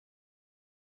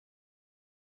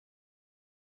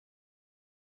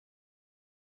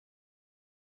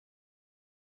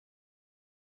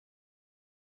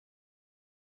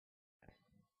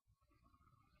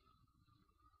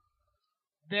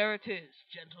There it is,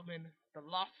 gentlemen, the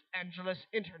Los Angeles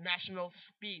International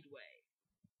Speedway.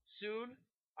 Soon,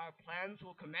 our plans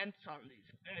will commence on these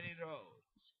very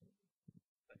roads.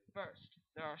 But first,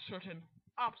 there are certain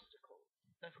obstacles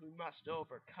that we must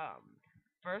overcome.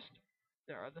 First,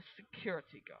 there are the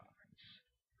security guards.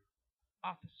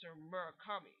 Officer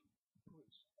Murakami,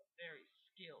 who's a very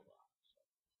skilled officer.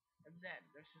 And then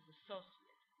there's his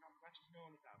associate. Not much is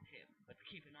known about him, but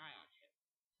keep an eye on him.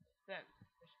 Then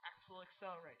there's Axel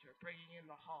Accelerator bringing in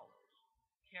the haulers,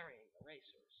 carrying the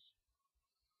racers.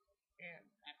 And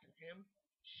after him,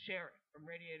 Sheriff from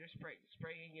Radiator Springs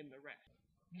bringing in the rest.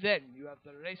 Then you have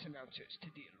the race announcers to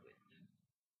deal with.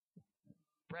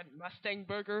 Brent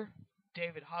Mustangburger,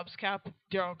 David Hobbscap,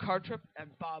 Daryl Cartrip,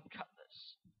 and Bob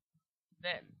Cutlass.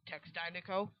 Then Tex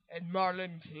Dynico and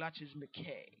Marlon Clutches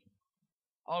McKay.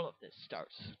 All of this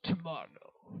starts tomorrow.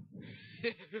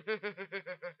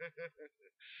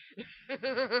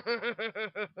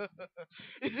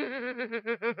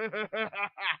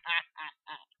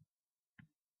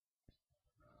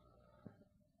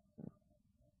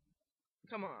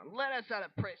 Come on, let us out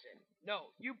of prison.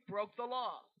 No, you broke the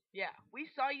law. Yeah, we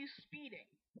saw you speeding.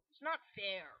 It's not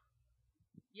fair.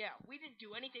 Yeah, we didn't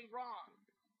do anything wrong.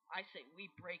 I say we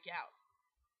break out.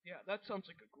 Yeah, that sounds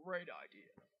like a great idea.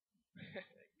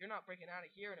 You're not breaking out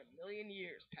of here in a million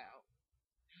years, pal.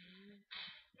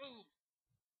 Ooh.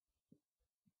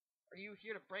 Are you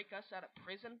here to break us out of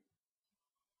prison?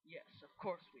 Yes, of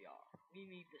course we are. We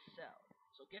need to sell,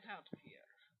 so get out of here.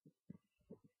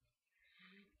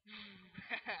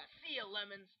 See ya,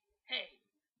 lemons. Hey,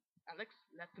 Alex,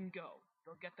 let them go.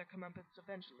 They'll get their comeuppance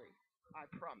eventually.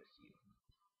 I promise you.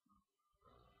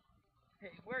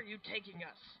 Hey, where are you taking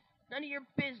us? None of your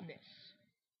business.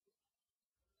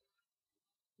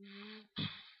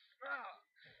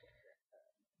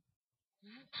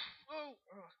 Oh.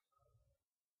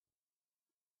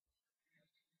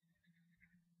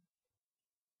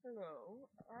 Hello,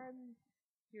 I'm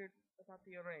here about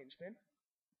the arrangement.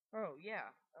 Oh,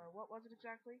 yeah. What was it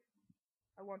exactly?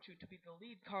 I want you to be the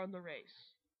lead car in the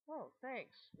race. Oh,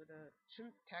 thanks. But,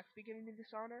 shouldn't Tex be getting me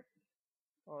this honor?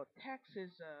 Oh, Tex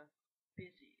is,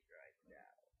 busy right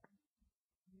now.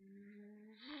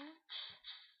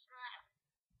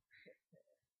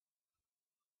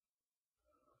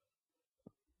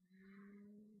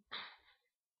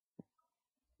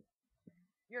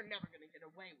 You're never gonna get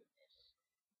away with this.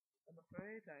 I'm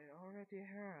afraid I already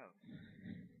have.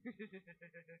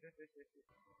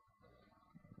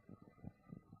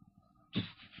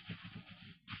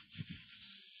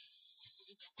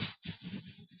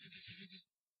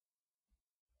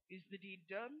 Is the deed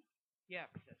done? Yeah,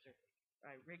 Professor.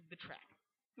 I rigged the track.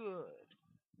 Good.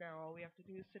 Now all we have to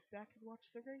do is sit back and watch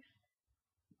the race.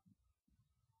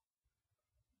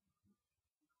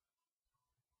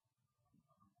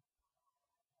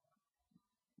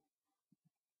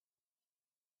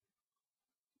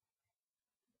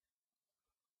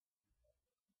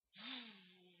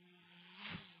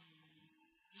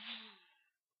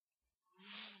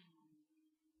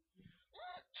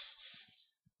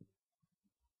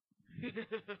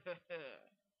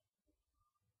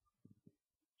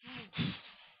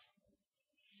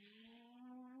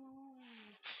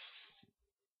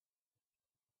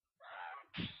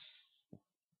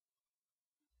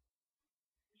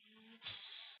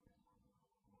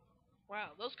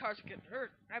 Wow, those cars are getting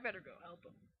hurt. I better go help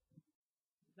them.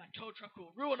 That tow truck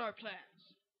will ruin our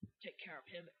plans. Take care of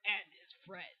him and his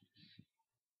friends.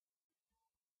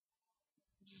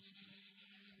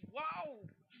 Whoa!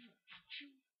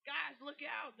 Guys, look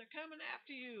out! They're coming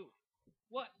after you.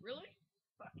 What? Really?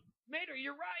 Mater,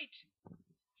 you're right.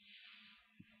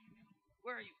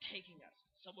 Where are you taking us?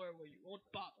 Somewhere where you won't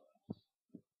bother us.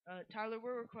 Tyler,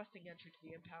 we're requesting entry to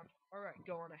the impound. All right,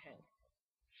 go on ahead.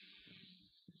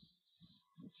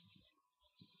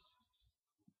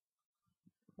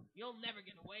 You'll never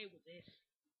get away with this.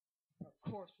 Of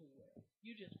course we will.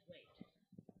 You just wait.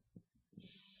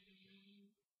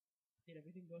 Did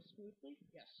everything go smoothly?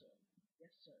 Yes, sir. Yes,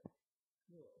 sir.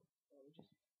 Good. Well, we just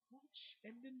watch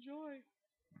and enjoy.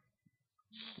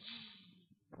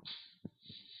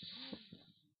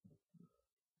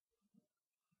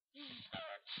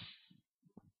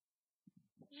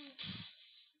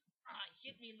 Ah, he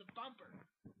hit me in the bumper.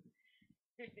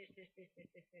 This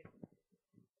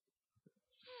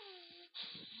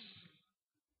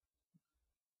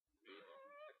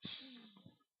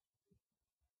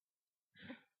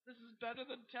is better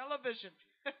than television.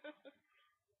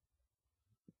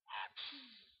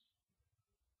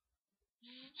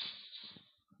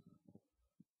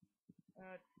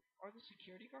 Are the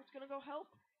security guards gonna go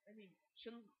help? I mean,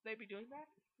 shouldn't they be doing that?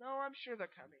 No, I'm sure they're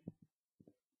coming.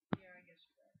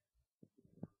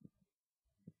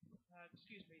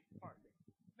 Pardon me.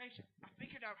 Major, I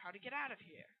figured out how to get out of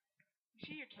here. You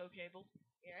see your tow cable?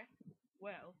 Yeah?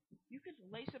 Well, you can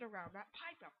lace it around that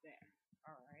pipe up there.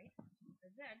 Alright?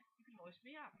 And then you can hoist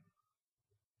me up.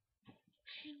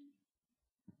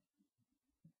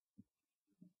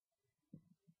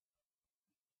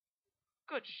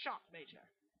 Good shot, Major.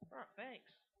 Oh,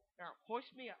 thanks. Now,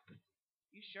 hoist me up.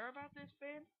 You sure about this,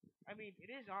 Ben? I mean,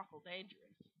 it is awful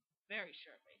dangerous. Very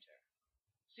sure, Major.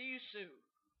 See you soon.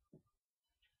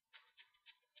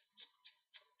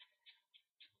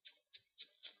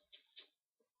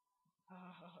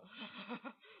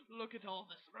 Look at all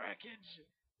this wreckage.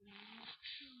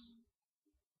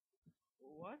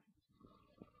 What?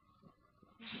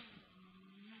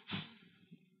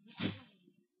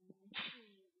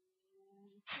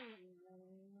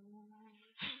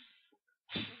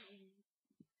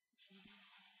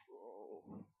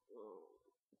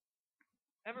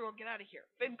 Everyone get out of here.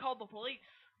 Finn called the police.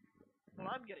 Well,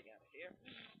 I'm getting out of here.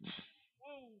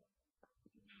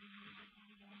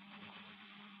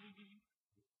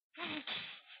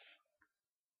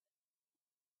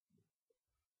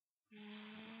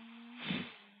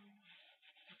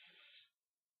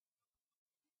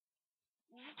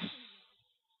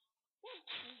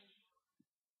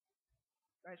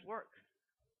 Nice work.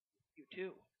 You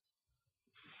too.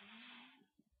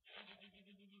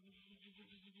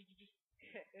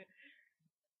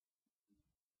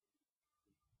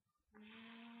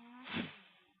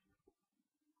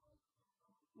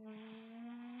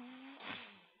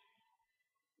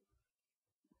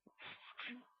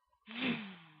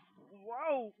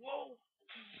 Whoa, whoa.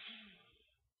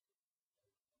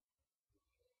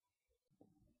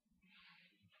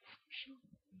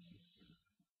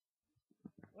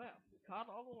 Well, we caught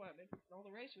all the women, and all the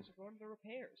racers are going to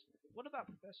repairs. What about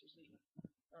Professor Z?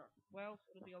 Well,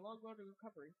 it'll be a long road to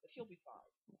recovery, but he'll be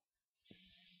fine.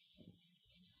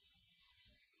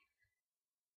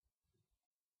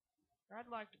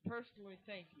 I'd like to personally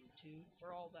thank you two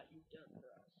for all that you've done for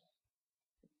us.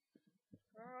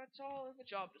 It's all in the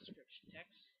job description, Tex.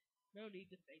 No need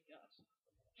to thank us.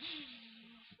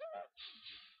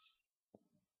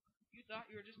 You thought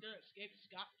you were just gonna escape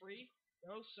scot-free?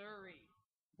 No siree.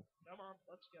 Come on,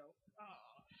 let's go.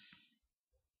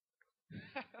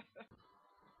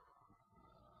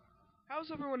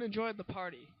 How's everyone enjoying the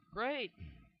party? Great.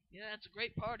 Yeah, it's a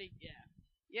great party. Yeah.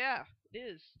 Yeah, it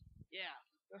is. Yeah.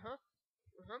 Uh-huh.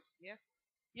 Uh-huh. Yeah.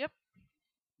 Yep.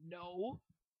 No.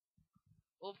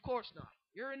 Well, of course not.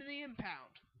 You're in the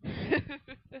impound.